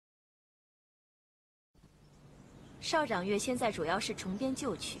少长月现在主要是重编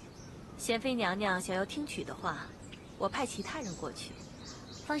旧曲，贤妃娘娘想要听曲的话，我派其他人过去。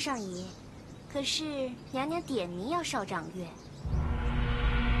方上仪，可是娘娘点名要少长月。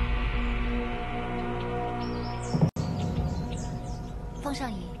方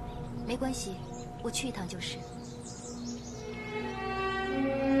上仪，没关系，我去一趟就是。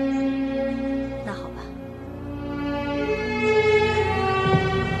那好吧。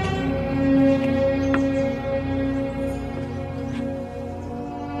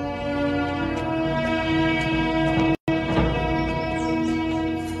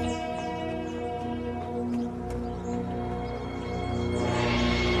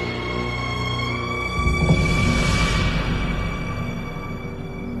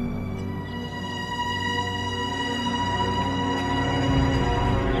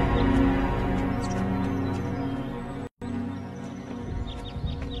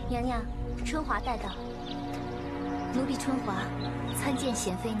 娘娘，春华带到。奴婢春华参见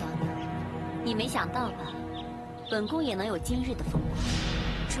贤妃娘娘。你没想到吧？本宫也能有今日的风光。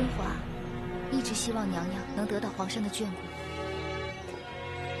春华一直希望娘娘能得到皇上的眷顾。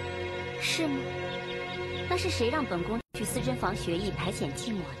是吗？那是谁让本宫去私侦房学艺排遣寂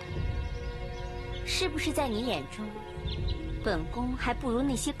寞的？是不是在你眼中，本宫还不如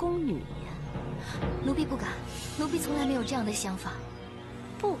那些宫女呀？奴婢不敢，奴婢从来没有这样的想法。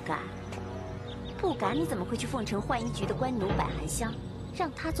 不敢，不敢！你怎么会去奉承浣衣局的官奴百寒香，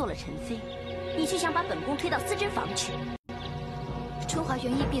让她做了宸妃？你却想把本宫推到私侦房去？春华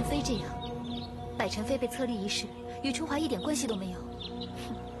原意并非这样，百宸妃被册立一事，与春华一点关系都没有。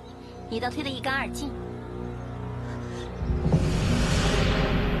哼，你倒推得一干二净。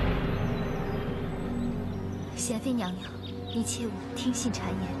贤妃娘娘，你切勿听信谗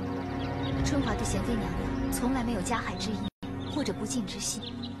言。春华对贤妃娘娘从来没有加害之意。 或者不敬之心，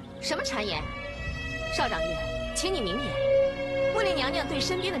什么谗言？少长月，请你明言，为了娘娘对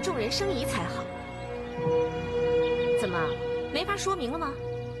身边的众人生疑才好。怎么，没法说明了吗？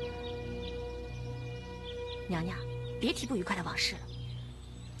娘娘，别提不愉快的往事了。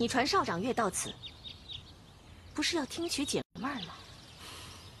你传少长月到此，不是要听取解闷儿吗？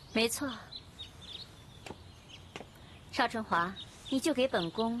没错。邵春华，你就给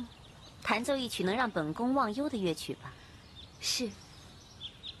本宫弹奏一曲能让本宫忘忧的乐曲吧。 是，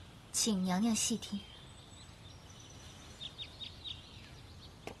请娘娘细听。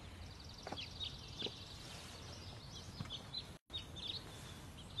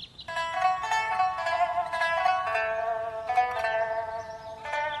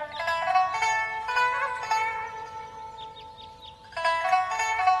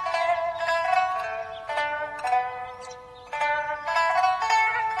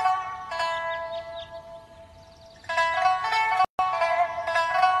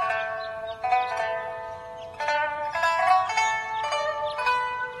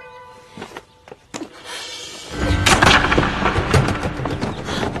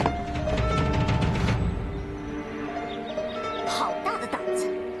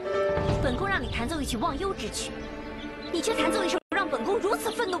曲忘忧之曲，你却弹奏一首让本宫如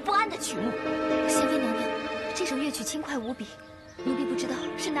此愤怒不安的曲目。贤妃娘娘，这首乐曲轻快无比，奴婢不知道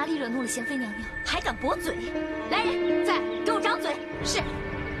是哪里惹怒了贤妃娘娘，还敢驳嘴！来人，在，给我掌嘴！是。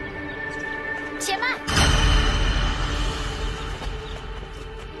且慢！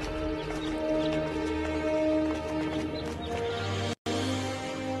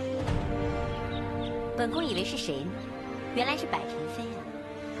本宫以为是谁呢？原来是百宸妃啊！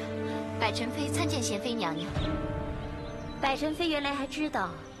 百宸妃参见贤妃娘娘。百宸妃原来还知道，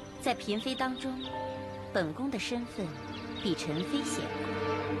在嫔妃当中，本宫的身份比宸妃显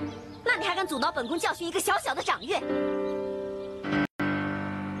贵。那你还敢阻挠本宫教训一个小小的长乐？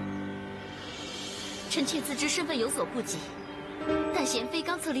臣妾自知身份有所不及，但贤妃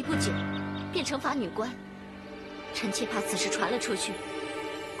刚册立不久，便惩罚女官，臣妾怕此事传了出去，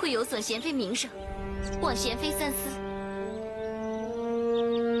会有损贤妃名声，望贤妃三思。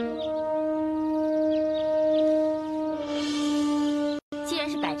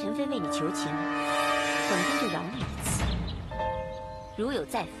 为你求情，本宫就饶你一次。如有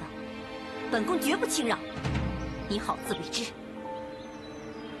再犯，本宫绝不轻饶。你好自为之。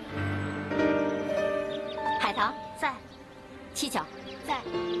海棠在，七巧在，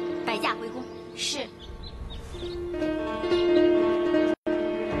摆驾回宫。是。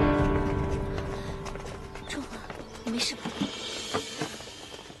春华，你没事吧？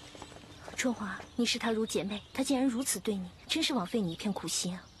春华，你视她如姐妹，她竟然如此对你，真是枉费你一片苦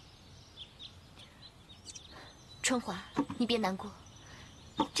心啊！ 春华，你别难过，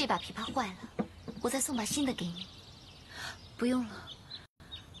这把琵琶坏了，我再送把新的给你。不用了，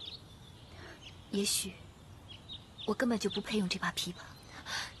也许我根本就不配用这把琵琶。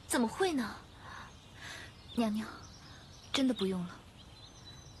怎么会呢？娘娘，真的不用了。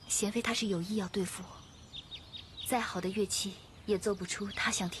贤妃她是有意要对付我，再好的乐器也奏不出她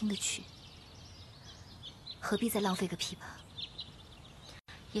想听的曲，何必再浪费个琵琶？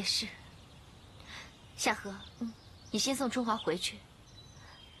也是。夏荷，你先送春华回去。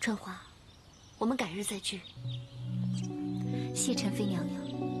春华，我们改日再聚。谢宸妃娘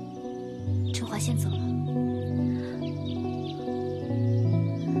娘。春华先走了。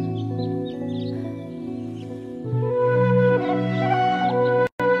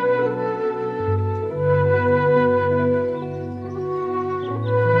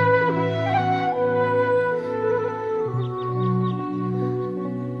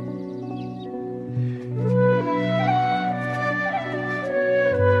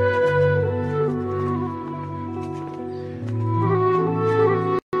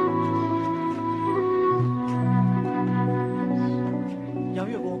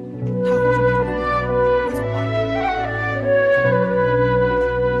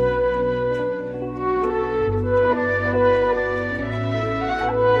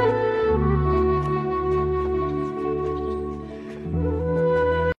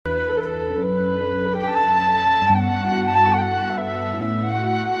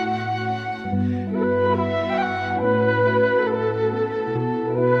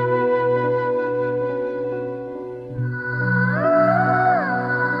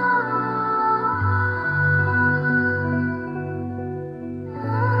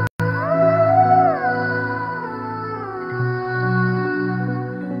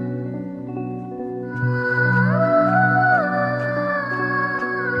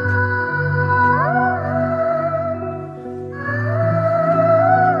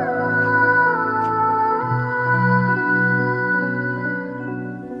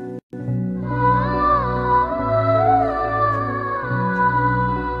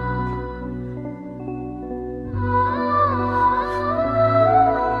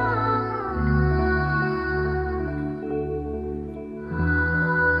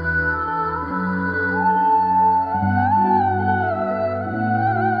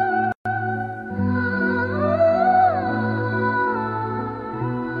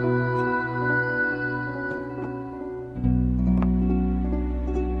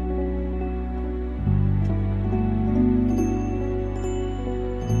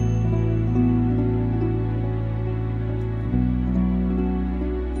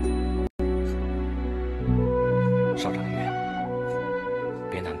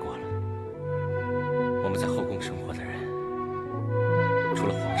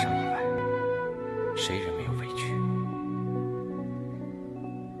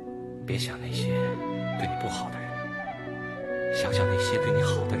别想那些对你不好的人，想想那些对你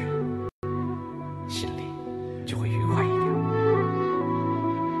好的人，心里就会愉快一点。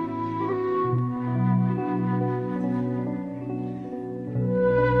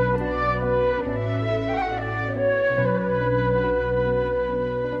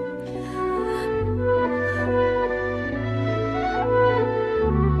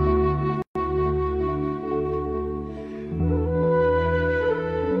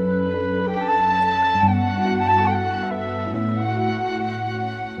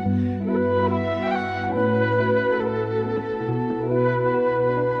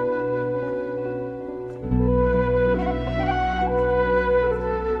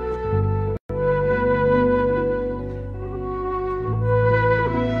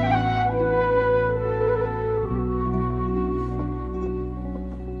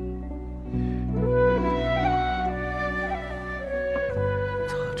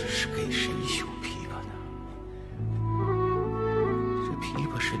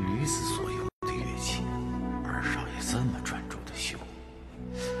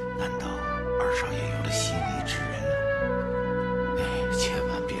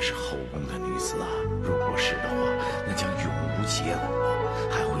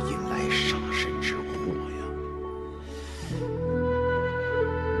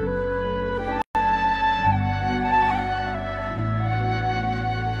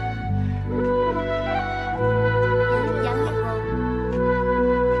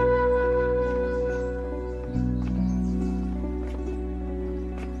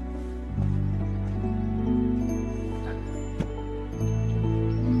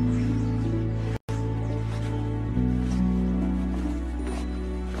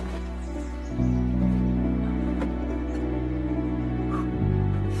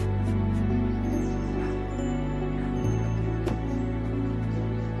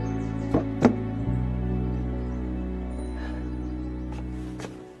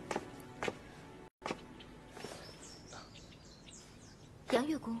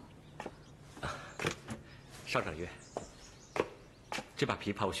公。少掌月，这把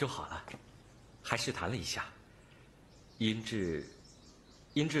琵琶我修好了，还试弹了一下，音质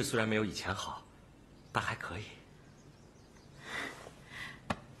虽然没有以前好，但还可以。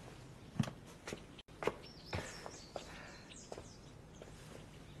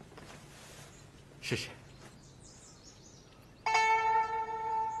试试。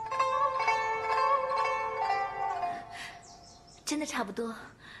真的差不多，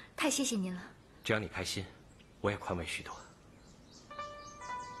太谢谢您了。只要你开心，我也宽慰许多。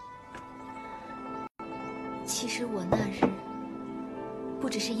其实我那日不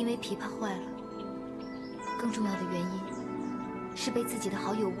只是因为琵琶坏了，更重要的原因是被自己的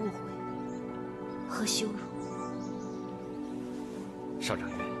好友误会和羞辱。少掌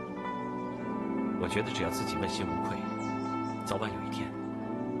月，我觉得只要自己问心无愧，早晚有一天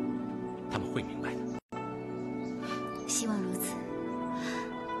他们会明白的。希望如此。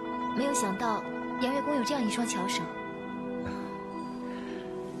没有想到杨月宫有这样一双巧手。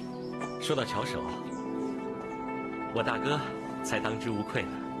说到巧手，我大哥才当之无愧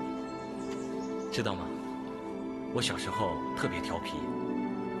呢。知道吗？我小时候特别调皮，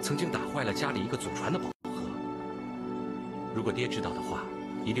曾经打坏了家里一个祖传的宝盒。如果爹知道的话，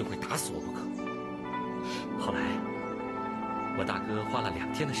一定会打死我不可。后来，我大哥花了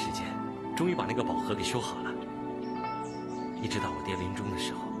2天的时间，终于把那个宝盒给修好了。一直到我爹临终的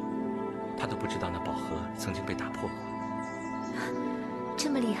时候，他都不知道那宝盒曾经被打破过。这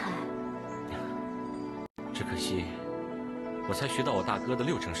么厉害？只可惜，我才学到我大哥的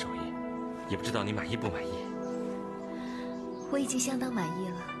6成手艺，也不知道你满意不满意。我已经相当满意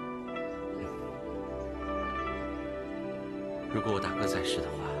了。如果我大哥在世的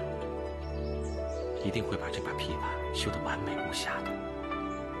话，一定会把这把琵琶修得完美无瑕的。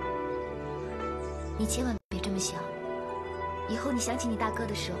你千万别这么想，以后你想起你大哥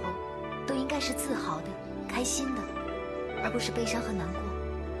的时候，都应该是自豪的、开心的，而不是悲伤和难过。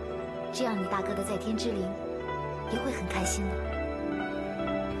这样你大哥的在天之灵也会很开心的。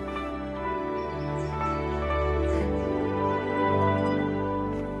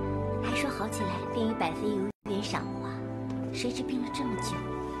还说好起来便与百妃有缘赏花，谁知病了这么久，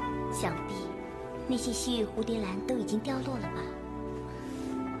想必那些西域蝴蝶兰都已经凋落了吧？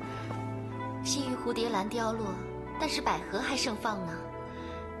西域蝴蝶兰凋落，但是百合还盛放呢。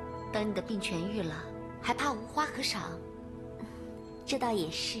等你的病痊愈了，还怕无花可赏？这倒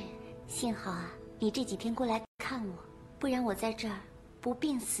也是，幸好啊，你这几天过来看我，不然我在这儿不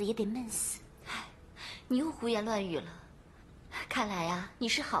病死也得闷死。唉，你又胡言乱语了。看来啊，你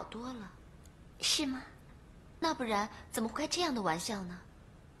是好多了。是吗？那不然怎么会开这样的玩笑呢？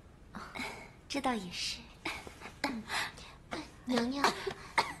这倒也是。娘娘，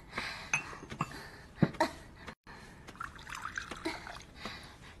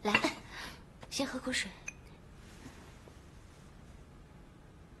来，先喝口水。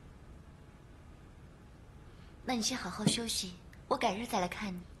那你先好好休息，我改日再来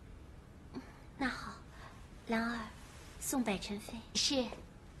看你。那好，兰儿，送百宸妃。是。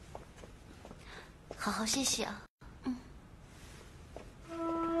好好歇息啊。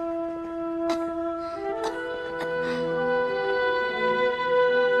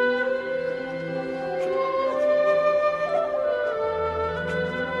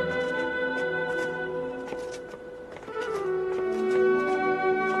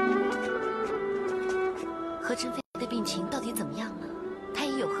和宸妃的病情到底怎么样了？太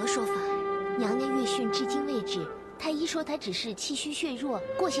医有何说法？娘娘阅讯至今未至，太医说她只是气虚血弱，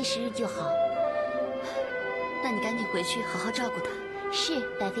过些时日就好。那你赶紧回去好好照顾她。是，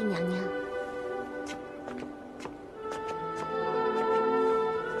百妃娘娘。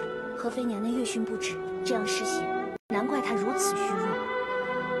和妃娘娘阅讯不止，这样失血，难怪她如此虚弱。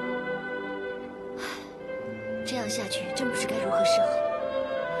这样下去真不知该如何是好。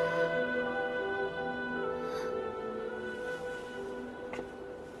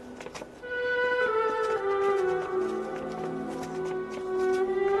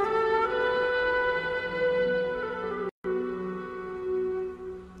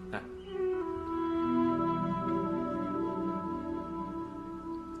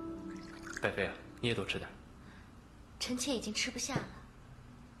拜妃啊，你也多吃点。臣妾已经吃不下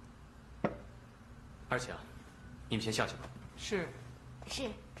了。二强，你们先下去吧。是。是。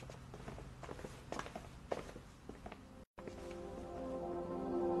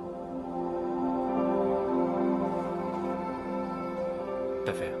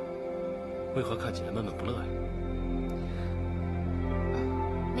拜妃啊，为何看起来闷闷不乐呀？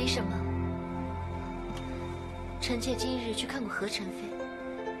没什么。臣妾今日去看过和宸妃。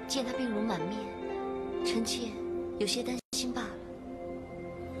见他病容满面，臣妾有些担心罢了。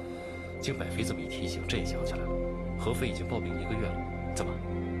经百妃这么一提醒，朕也想起来了，何妃已经抱病1个月了，怎么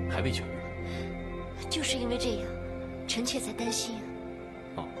还未痊愈？就是因为这样，臣妾才担心。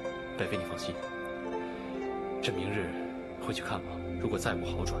哦，百妃你放心，朕明日会去看望，如果再无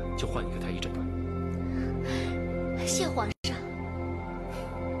好转，就换一个太医诊断。谢皇上。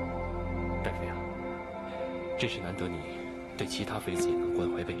百妃啊，真是难得你对其他妃子也能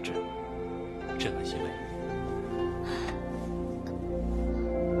关怀备至，朕很欣慰。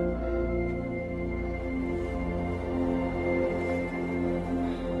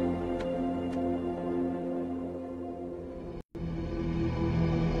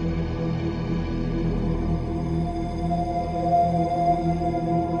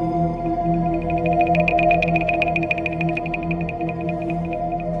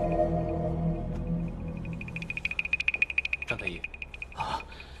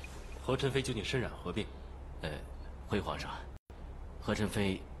 何宸妃究竟身染何病？回皇上，何宸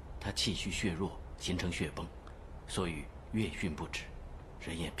妃她气虚血弱，形成血崩，所以月晕不止，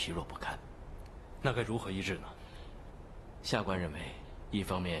人也疲弱不堪。那该如何医治呢？下官认为，一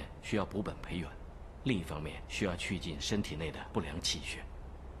方面需要补本培元，另一方面需要去尽身体内的不良气血，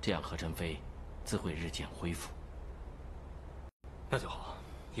这样何宸妃自会日渐恢复。那就好，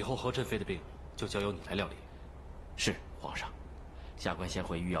以后何宸妃的病就交由你来料理。是皇上。 下官先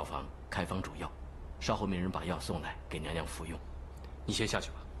回御药房开方煮药，稍后命人把药送来给娘娘服用。你先下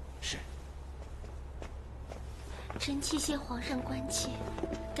去吧。是。臣妾谢皇上关切，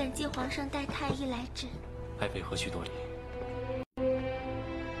感谢皇上带太医来诊。爱妃何须多礼。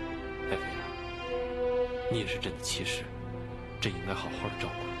爱妃啊，你也是朕的妻室，朕应该好好的照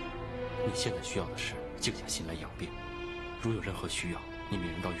顾你。你现在需要的是静下心来养病，如有任何需要，你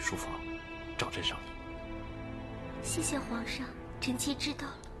命人到御书房找朕商议。谢谢皇上。 臣妾知道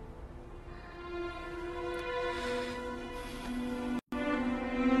了。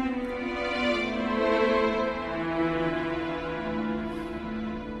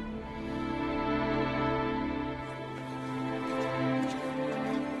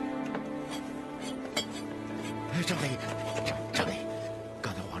张太医，张太医，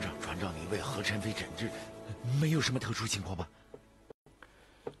刚才皇上传召你为何宸妃诊治，没有什么特殊情况吧？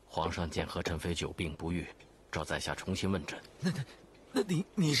皇上见何宸妃久病不愈。 召在下重新问诊。那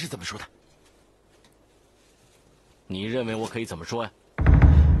你是怎么说的？你认为我可以怎么说呀？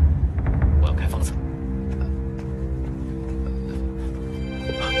我要开方子。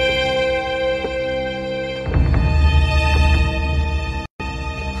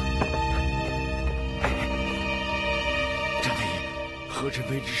张太医，何宸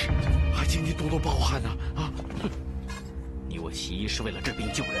妃之事，还请你多多包涵呐！啊！你我习医是为了治病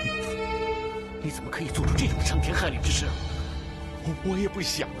救人。 你怎么可以做出这种伤天害理之事？我也不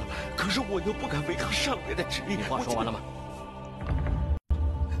想啊，可是我又不敢违抗上来的旨意。你话说完了吗？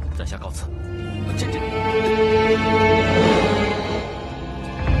在下告辞。这。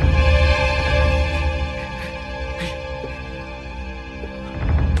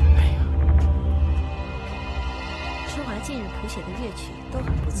哎呀，春华近日谱写的乐曲都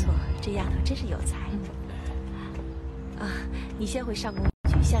很不错，这丫头真是有才。啊，你先回上宫。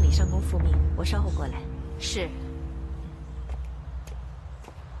 向李上宫复命，我稍后过来。是。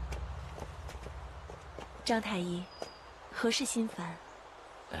张太医，何事心烦？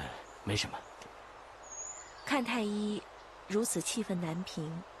没什么。看太医如此气愤难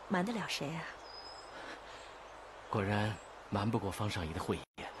平，瞒得了谁啊？果然瞒不过方上仪的慧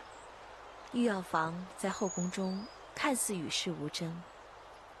眼。御药房在后宫中看似与世无争，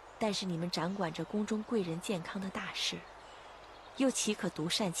但是你们掌管着宫中贵人健康的大事。 又岂可独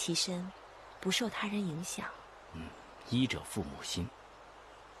善其身，不受他人影响？医者父母心。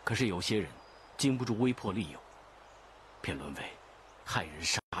可是有些人经不住威迫利诱，便沦为害人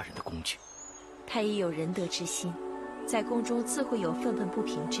杀人的工具。太医有仁德之心，在宫中自会有愤愤不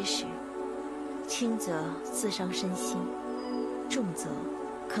平之时，轻则自伤身心，重则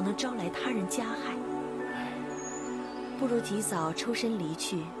可能招来他人加害。不如及早抽身离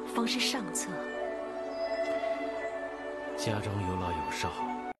去，方是上策。 家中有老有少，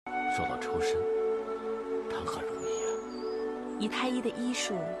说到抽身，谈何容易啊！以太医的医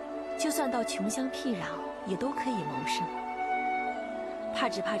术，就算到穷乡僻壤，也都可以谋生。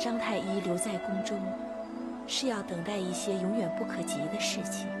只怕张太医留在宫中，是要等待一些永远不可及的事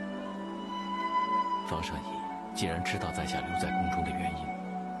情。方上仪既然知道在下留在宫中的原因，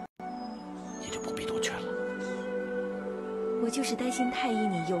也就不必多劝了。我就是担心太医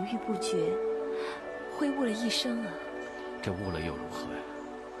你犹豫不决，挥误了一生啊！ 这误了又如何呀？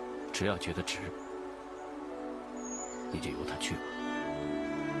只要觉得值，你就由他去吧。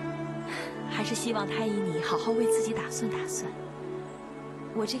还是希望太医你好好为自己打算打算。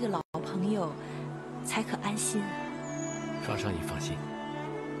我这个老朋朋友，才可安心啊。皇上，你放心，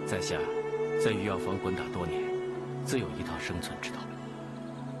在下在御药房滚打多年，自有一套生存之道。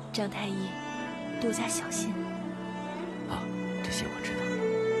张太医，多加小心。啊，这些我知道。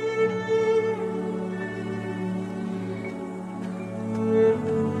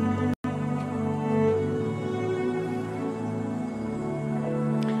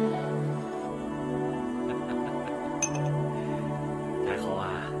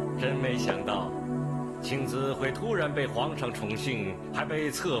没想到，青子会突然被皇上宠幸，还被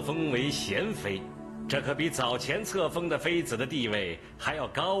册封为贤妃，这可比早前册封的妃子的地位还要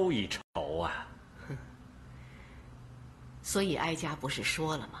高一筹啊！所以哀家不是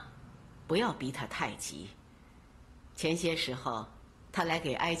说了吗？不要逼他太急。前些时候，他来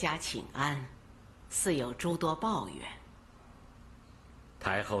给哀家请安，似有诸多抱怨。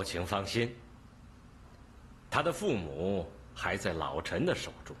太后请放心，他的父母还在老臣的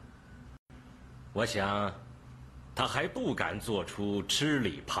手中。我想，他还不敢做出吃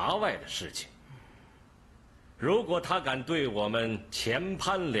里扒外的事情。如果他敢对我们前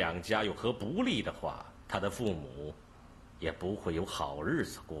潘两家有何不利的话，他的父母也不会有好日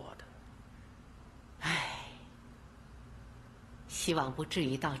子过的。唉，希望不至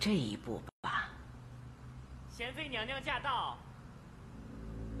于到这一步吧。贤妃娘娘驾到。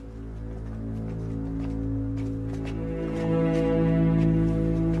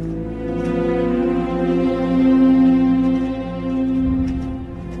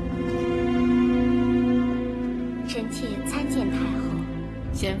臣妾参见太后。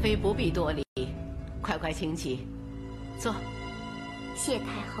贤妃不必多礼，快快请起，坐。谢太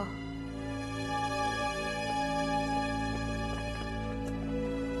后。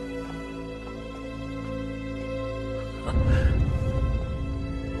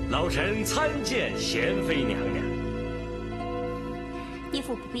老臣参见贤妃娘娘。义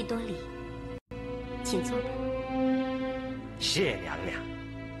父不必多礼，请坐吧。谢娘娘。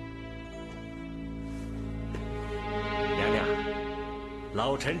娘娘，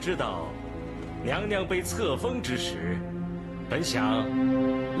老臣知道，娘娘被册封之时，本想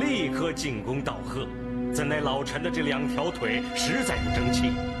立刻进宫道贺，怎奈老臣的这两条腿实在不争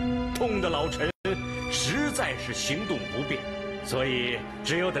气，痛得老臣实在是行动不便，所以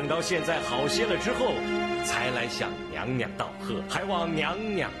只有等到现在好些了之后，才来向娘娘道贺，还望娘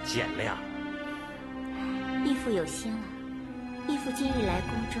娘见谅。义父有心了，义父今日来宫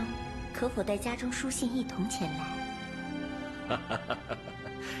中，可否带家中书信一同前来？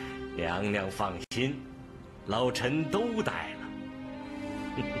娘娘放心，老臣都带了。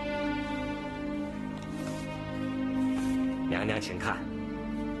娘娘请看，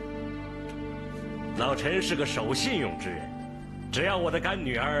老臣是个守信用之人，只要我的干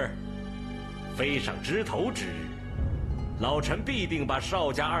女儿飞上枝头之日，老臣必定把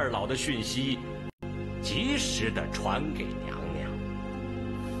邵家二老的讯息及时地传给娘娘。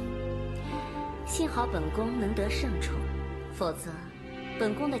幸好本宫能得圣宠，否则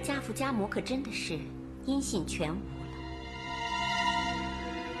本宫的家父家母可真的是音信全无了。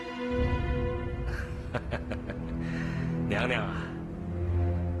娘娘啊，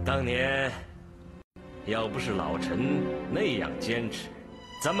当年要不是老臣那样坚持，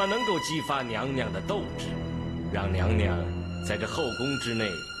怎么能够激发娘娘的斗志，让娘娘在这后宫之内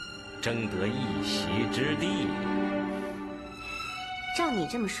争得一席之地？照你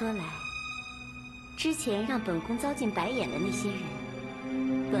这么说来，之前让本宫遭尽白眼的那些人，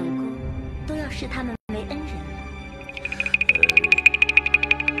本宫都要视他们为恩人了。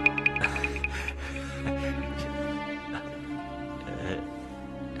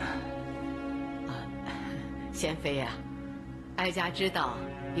贤妃呀，哀家知道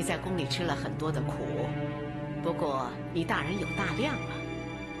你在宫里吃了很多的苦，不过你大人有大量啊。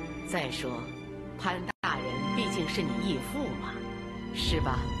再说，潘大人毕竟是你义父嘛，是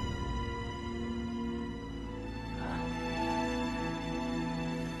吧？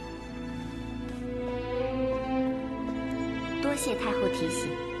多谢太后提醒，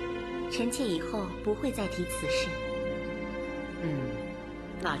臣妾以后不会再提此事。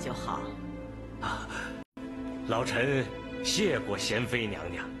那就好。老臣谢过贤妃娘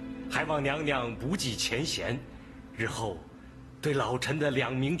娘，还望娘娘不计前嫌，日后对老臣的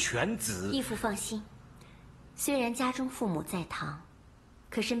两名犬子。义父放心，虽然家中父母在堂，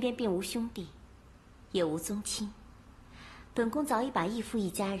可身边并无兄弟，也无宗亲。本宫早已把义父一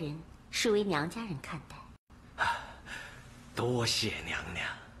家人视为娘家人看待。多谢娘娘。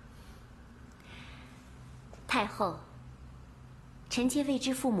太后，臣妾未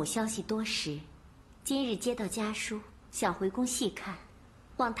知父母消息多时，今日接到家书，想回宫细看，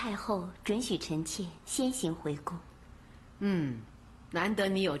望太后准许臣妾先行回宫。难得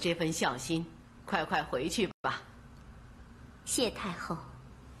你有这份孝心，快快回去吧。谢太后。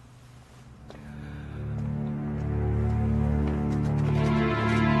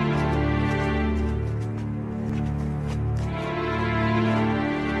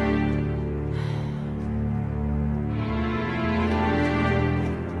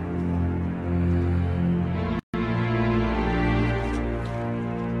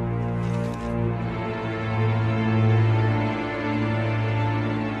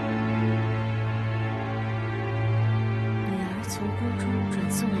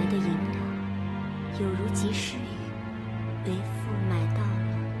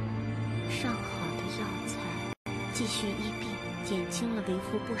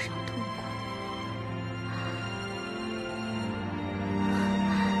不少痛苦。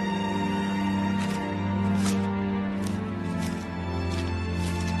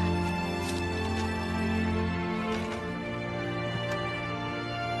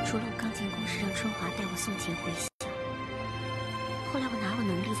除了我刚进宫时让春华带我送钱回乡，后来我哪有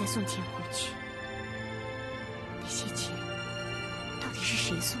能力再送钱回去？那些钱到底是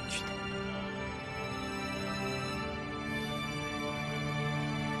谁送去的？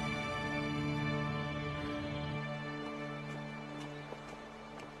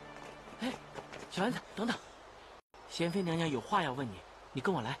小丸子，等等，贤妃娘娘有话要问你，你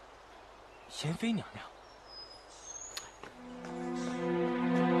跟我来。贤妃娘娘，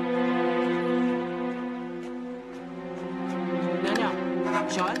娘娘，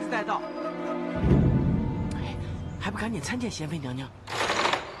小丸子带到。还不赶紧参见贤妃娘娘？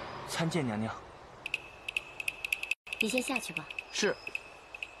参见娘娘。你先下去吧。是。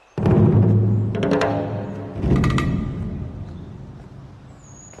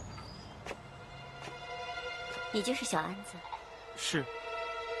你就是小安子。是。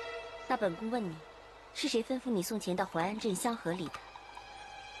那本宫问你，是谁吩咐你送钱到淮安镇香河里的？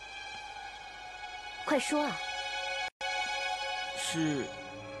快说啊！是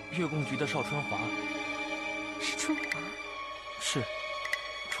月贡局的邵春华。是春华？是，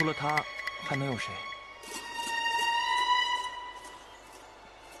除了他，还能有谁？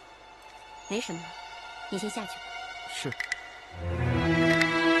没什么，你先下去吧。是。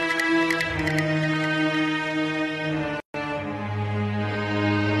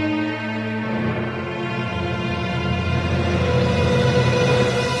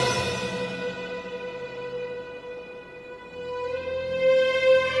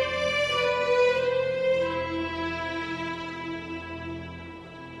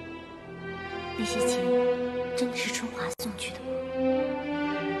那些钱真的是春华送去的吗？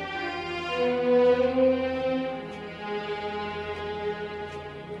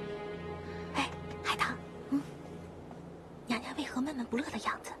哎，海棠，娘娘为何闷闷不乐的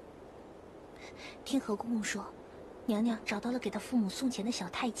样子？听何公公说，娘娘找到了给她父母送钱的小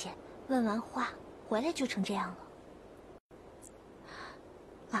太监，问完话回来就成这样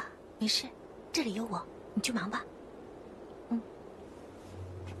了。啊，没事，这里有我，你去忙吧。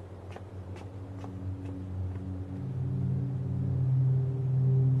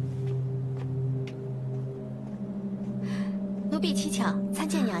奴婢乞巧参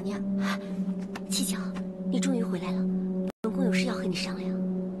见娘娘。乞巧，你终于回来了。本宫有事要和你商量。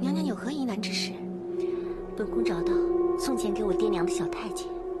娘娘有何疑难之事？本宫找到送钱给我爹娘的小太监，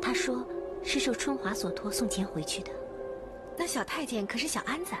他说是受春华所托送钱回去的。那小太监可是小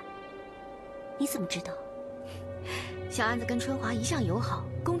安子？你怎么知道？小安子跟春华一向友好，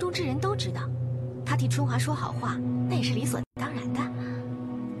宫中之人都知道。他替春华说好话，那也是理所当然的。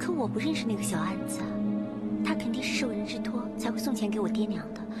可我不认识那个小安子。他肯定是受人之托才会送钱给我爹娘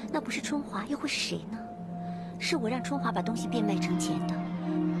的，那不是春华又会是谁呢？是我让春华把东西变卖成钱的。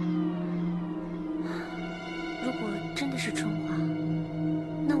如果真的是春华，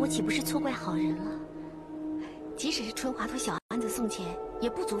那我岂不是错怪好人了？即使是春华托小安子送钱，也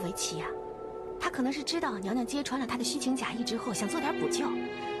不足为奇呀。他可能是知道娘娘揭穿了他的虚情假意之后，想做点补救，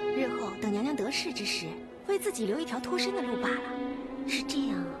日后等娘娘得势之时，为自己留一条脱身的路罢了。是这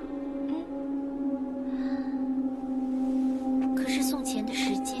样啊。可是送钱的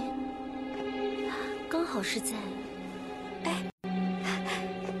时间刚好是在……哎，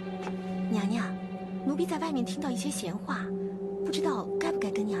娘娘，奴婢在外面听到一些闲话，不知道该不该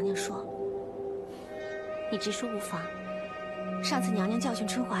跟娘娘说。你直说无妨。上次娘娘教训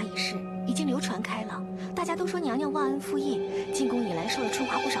春华一事已经流传开了，大家都说娘娘忘恩负义，进宫以来受了春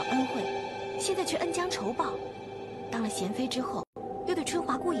华不少恩惠，现在却恩将仇报。当了贤妃之后，又对春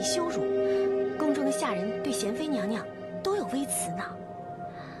华故意羞辱，宫中的下人对贤妃娘娘都有微词呢。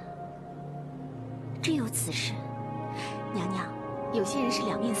真有此事？娘娘，有些人是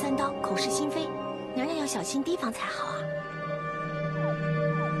两面三刀，口是心非，娘娘要小心提防才好啊。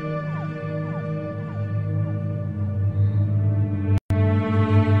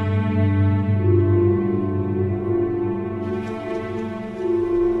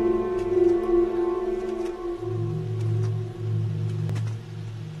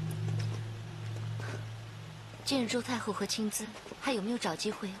现周太后和青姿还有没有找机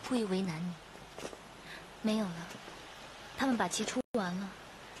会故意为难你？没有了，他们把棋出完了，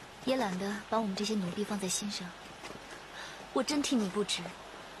也懒得把我们这些奴婢放在心上。我真替你不值，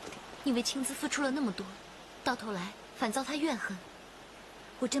你为青姿付出了那么多，到头来反遭他怨恨。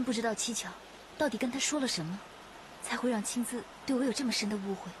我真不知道七巧到底跟他说了什么，才会让青姿对我有这么深的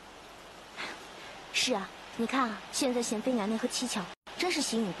误会。是啊，你看啊，现在贤妃娘娘和七巧真是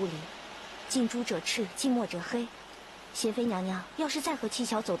形影不离，近朱者赤，近墨者黑。贤妃娘娘要是再和七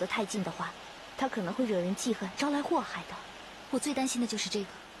巧走得太近的话，她可能会惹人记恨，招来祸害的。我最担心的就是这个，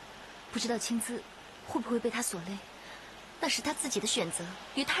不知道青姿会不会被他所累。那是他自己的选择，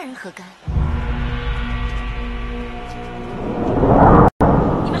与他人何干？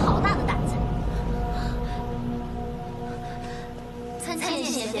你们好大的胆子！参见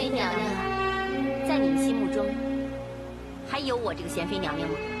贤妃娘娘。在你们心目中，还有我这个贤妃娘娘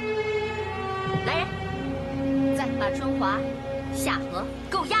吗？来人，再把春华、夏荷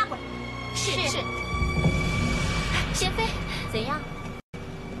给我押过来。是。贤妃，怎样？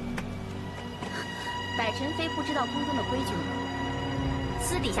百宸妃不知道宫中的规矩吗？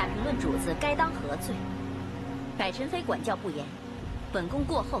私底下评论主子，该当何罪？百宸妃管教不严，本宫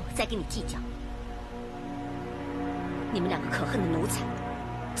过后再跟你计较。你们两个可恨的奴才，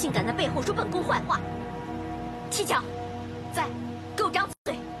竟敢在背后说本宫坏话！七巧，在，给我张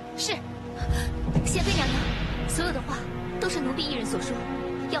嘴！是。贤妃娘娘，所有的话都是奴婢一人所说，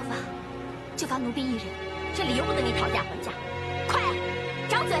要罚就罚奴婢一人，这里由不得你讨价还价。快啊，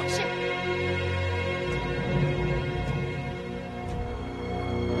张嘴！是。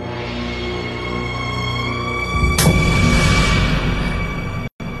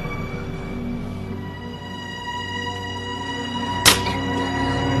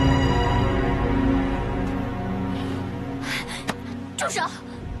住手！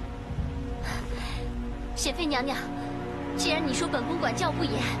贤妃娘娘，既然你说本宫管教不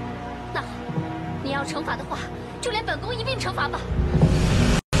严，那好，你要惩罚的话，就连本宫一并惩罚吧。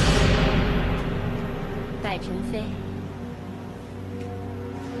百宸妃，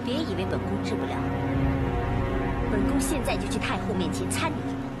别以为本宫治不了，本宫现在就去太后面前参你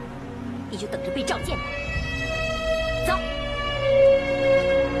一步，你就等着被召见吧。走。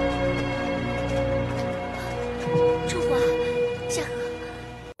春华、夏荷，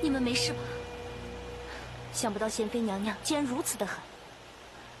你们没事吧？想不到贤妃娘娘竟然如此的狠。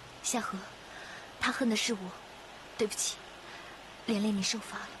夏荷，她恨的是我，对不起，连累你受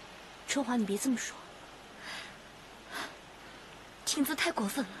罚了。春华，你别这么说。青姿太过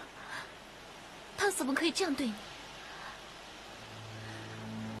分了，她怎么可以这样对你？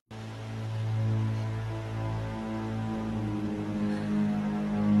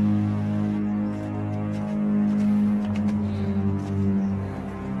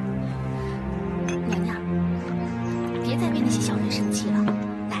娘娘，别再为那些小人生气了，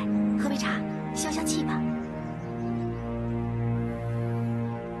来，喝杯茶，消消气吧。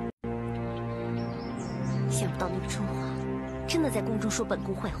想不到那个春华真的在宫中说本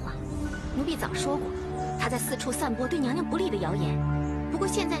宫坏话，奴婢早说过，他在四处散播对娘娘不利的谣言。不过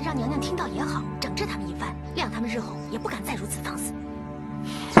现在让娘娘听到也好，整治他们一番，谅他们日后也不敢再如此放肆。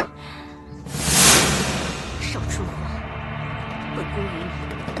少春华，本宫与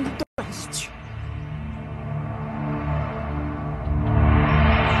你恩断义绝。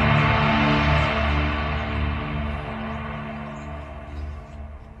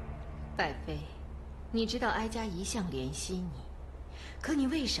拜妃，你知道哀家一向怜惜你，可你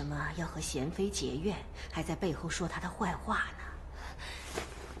为什么要和贤妃结怨，还在背后说她的坏话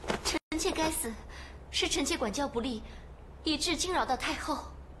呢？臣妾该死，是臣妾管教不力，以致惊扰到太后。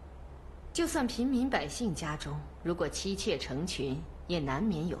就算平民百姓家中，如果妻妾成群，也难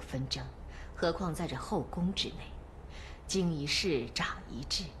免有纷争，何况在这后宫之内，经一事长一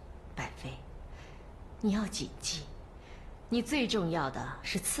智。拜妃，你要谨记，你最重要的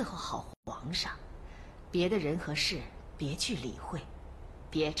是伺候好皇上，别的人和事别去理会，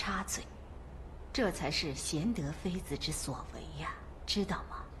别插嘴，这才是贤德妃子之所为呀，知道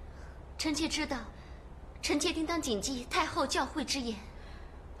吗？臣妾知道，臣妾定当谨记太后教诲之言。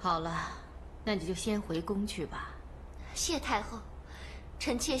好了，那你就先回宫去吧。谢太后，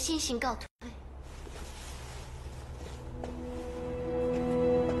臣妾先行告退。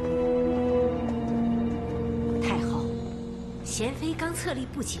太后，贤妃刚册立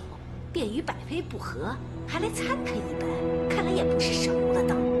不久，便与百妃不和，还来参她一本，看来也不是省油的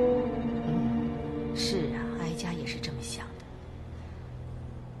灯。是啊，哀家也是这么想的。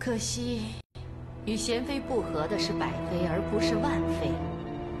可惜，与贤妃不和的是百妃，而不是万妃。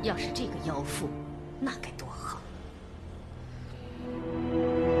要是这个妖妇，那该多好！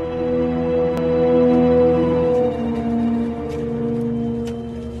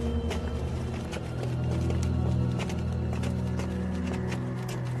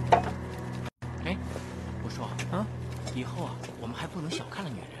以后啊，我们还不能小看了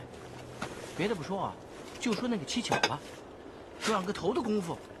女人。别的不说啊，就说那个七巧吧，转个头的功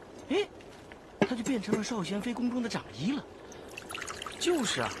夫，哎，她就变成了少贤妃宫中的长医了。就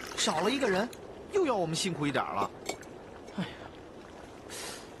是啊，少了一个人，又要我们辛苦一点了。哎呀，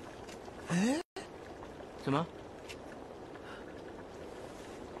哎，怎么？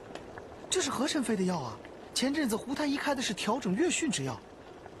这是何臣妃的药啊！前阵子胡太医开的是调整月训之药，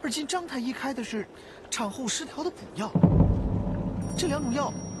而今张太医开的是产后失调的补药。这两种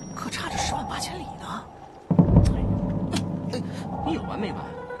药可差着10万8千里呢。哎，你有完没完？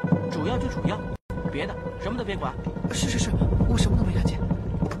主要就主要，别的什么都别管。是，我什么都没看见。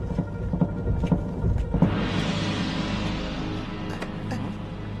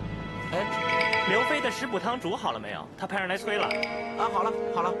哎，刘妃的食补汤煮好了没有？她派人来催了。啊，好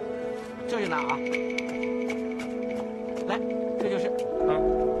了，这就拿啊。来，这就是。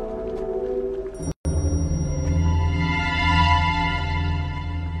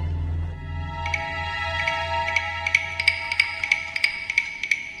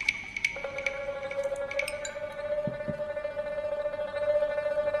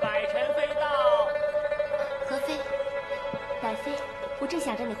百臣妃到。何妃，百妃，我正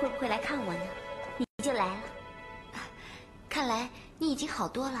想着你会不会来看我呢，你就来了。看来你已经好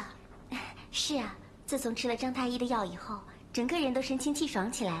多了。是啊，自从吃了张太医的药以后，整个人都神清气爽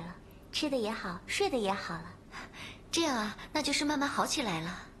起来了，吃的也好，睡得也好了。这样啊，那就是慢慢好起来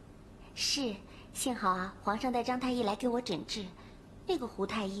了。是，幸好啊，皇上带张太医来给我诊治。那个胡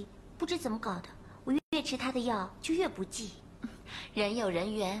太医不知怎么搞的，我越吃他的药就越不济。人有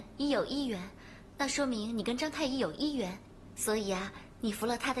人缘，医有医缘，那说明你跟张太医有医缘，所以啊，你服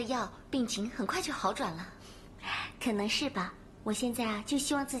了他的药，病情很快就好转了。可能是吧。我现在啊，就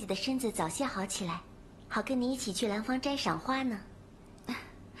希望自己的身子早些好起来，好跟你一起去兰芳斋赏花呢。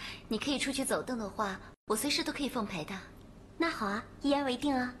你可以出去走动的话，我随时都可以奉陪的。那好啊，一言为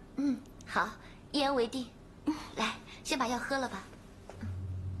定啊。好，一言为定。来，先把药喝了吧。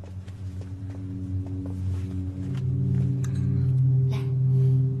来，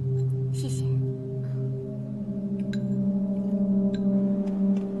谢谢。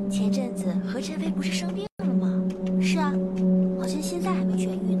前阵子何臣妃不是生病了吗？是啊，好像现在还没痊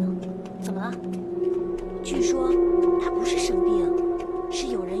愈呢。怎么了？据说她不是生病，是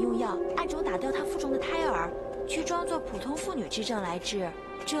有人用药暗中打掉她腹中的胎儿，去装作普通妇女之症来治，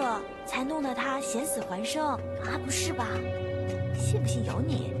这才弄得她险死还生。啊，不是吧？信不信由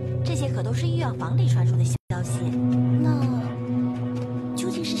你，这些可都是医药房里传出的消息。那究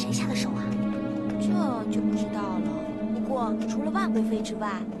竟是谁下的手啊？这就不知道了。不过除了万贵妃之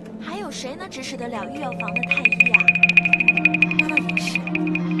外，还有谁能指使得了医药房的太医啊？那倒也是。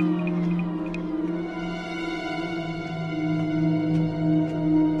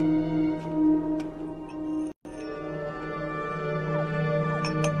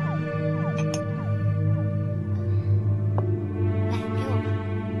来，给我吧。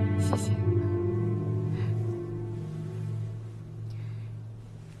谢谢。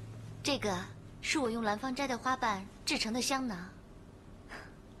这个是我用兰芳斋的花瓣制成的香囊，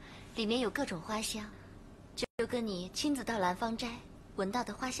里面有各种花香，就跟你亲自到兰芳斋闻到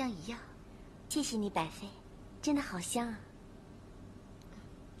的花香一样。谢谢你，百妃，真的好香啊。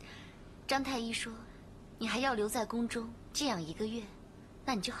张太医说，你还要留在宫中静养1个月，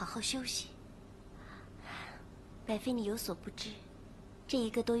那你就好好休息。百妃，你有所不知，这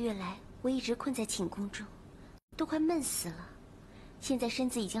1个多月来，我一直困在寝宫中，都快闷死了。现在身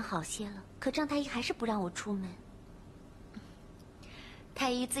子已经好些了，可张太医还是不让我出门。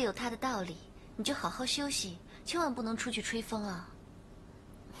太医自有他的道理，你就好好休息，千万不能出去吹风啊。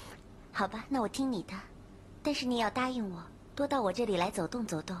好吧，那我听你的，但是你要答应我，多到我这里来走动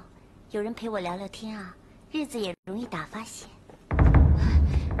走动，有人陪我聊聊天啊，日子也容易打发些。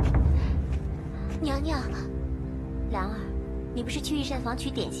娘娘，兰儿，你不是去御膳房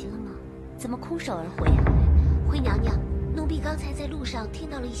取点心了吗？怎么空手而回啊？回娘娘，奴婢刚才在路上听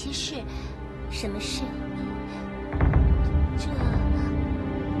到了一些事。什么事？这……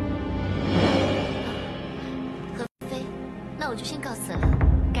何妃，那我就先告辞了，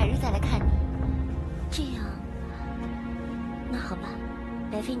改日再来看你。这样，那好吧，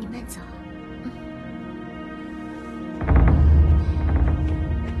白妃你慢走。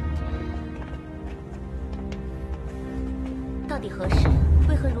到底何事？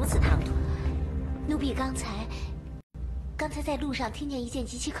为何如此唐突？奴婢刚才在路上听见一件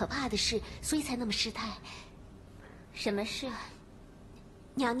极其可怕的事，所以才那么失态。什么事？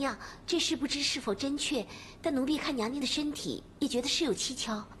娘娘，这事不知是否真确，但奴婢看娘娘的身体，也觉得事有蹊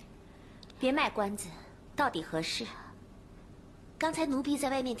跷。别卖关子，到底何事？刚才奴婢在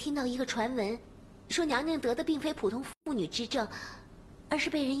外面听到一个传闻，说娘娘得的并非普通妇女之症，而是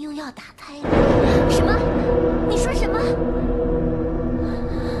被人用药打胎了。什么？你说什么？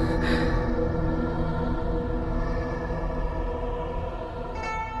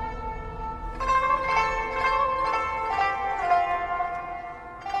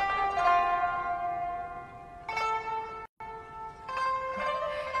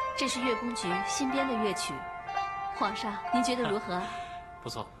这是乐工局新编的乐曲，皇上您觉得如何？不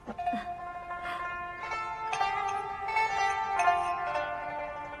错。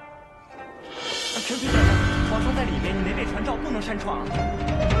陈妃娘娘，皇上在里面，你没被传召，不能擅闯。走着，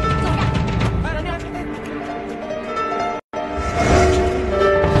哎，娘娘，臣妃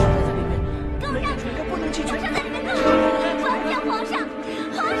不能进去。皇上在里面更好。放下皇上，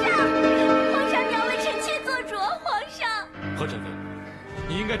皇上，你要为臣妾做主，皇上。何珍妃，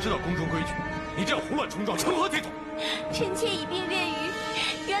你应该知道宫中规矩，你这样胡乱冲撞，成何体统？臣妾已病月余，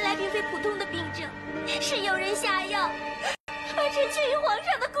原来并非普通的病症，是有人下药，把臣妾与皇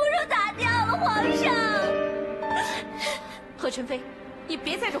上的骨肉打掉了。皇上，何宸妃，你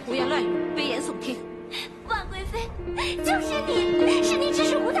别在这胡言乱语，危言耸听。婉贵妃，就是你，是你指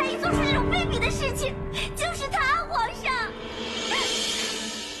使胡太医做出这种卑鄙的事情。